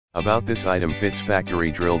About this item: fits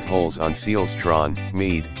factory drilled holes on Sealstron,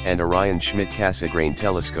 Meade, and Orion Schmidt-Cassegrain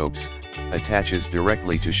telescopes, attaches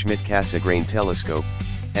directly to Schmidt-Cassegrain telescope,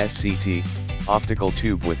 SCT, optical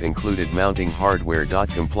tube with included mounting hardware.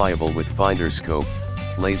 Compliable with finder scope,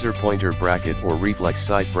 laser pointer bracket or reflex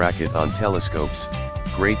sight bracket on telescopes,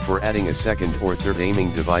 great for adding a second or third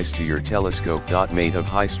aiming device to your telescope. Made of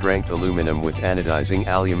high-strength aluminum with anodizing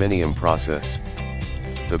aluminium process.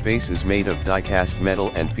 The base is made of die-cast metal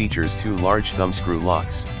and features 2 large thumbscrew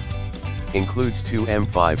locks. Includes 2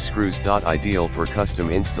 M5 screws. Ideal for custom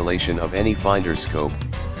installation of any finder scope,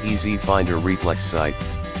 easy finder reflex sight,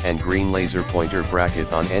 and green laser pointer bracket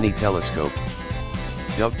on any telescope.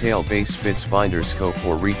 Dovetail base fits finder scope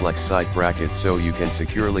or reflex sight bracket so you can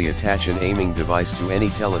securely attach an aiming device to any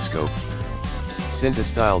telescope.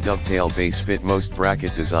 Cinta-style dovetail base fit most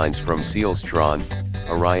bracket designs from Sealstron,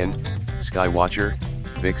 Orion, Skywatcher,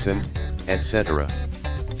 Vixen, etc.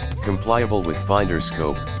 Compliable with finder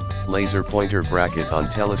scope, laser pointer bracket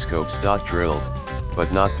on telescopes. Drilled,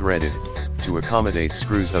 but not threaded, to accommodate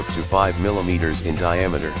screws up to 5 mm in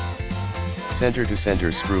diameter.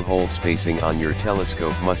 Center-to-center screw hole spacing on your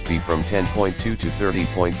telescope must be from 10.2 to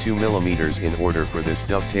 30.2 mm in order for this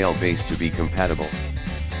dovetail base to be compatible.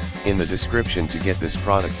 In the description to get this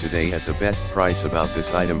product today at the best price. About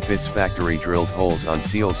this item: fits factory drilled holes on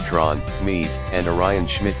Sealstron, Meade, and Orion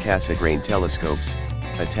Schmidt-Cassegrain telescopes,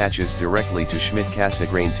 attaches directly to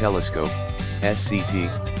Schmidt-Cassegrain telescope, SCT,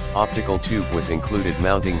 optical tube with included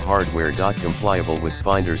mounting hardware. Compliable with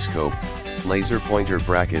finder scope, laser pointer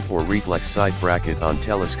bracket or reflex sight bracket on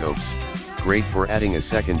telescopes, great for adding a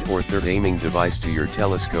second or third aiming device to your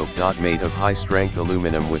telescope. Made of high-strength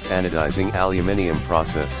aluminum with anodizing aluminium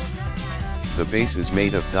process. The base is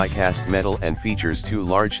made of die-cast metal and features 2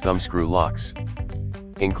 large thumbscrew locks.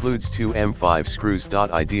 Includes 2 M5 screws.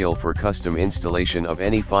 Ideal for custom installation of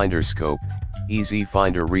any finder scope, easy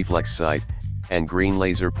finder reflex sight, and green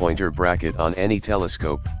laser pointer bracket on any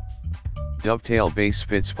telescope. Dovetail base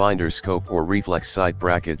fits finder scope or reflex sight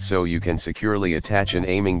bracket so you can securely attach an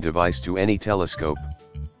aiming device to any telescope.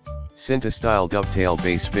 Cinta-style dovetail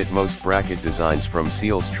base fit most bracket designs from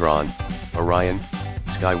Sealstron, Orion,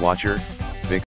 Skywatcher,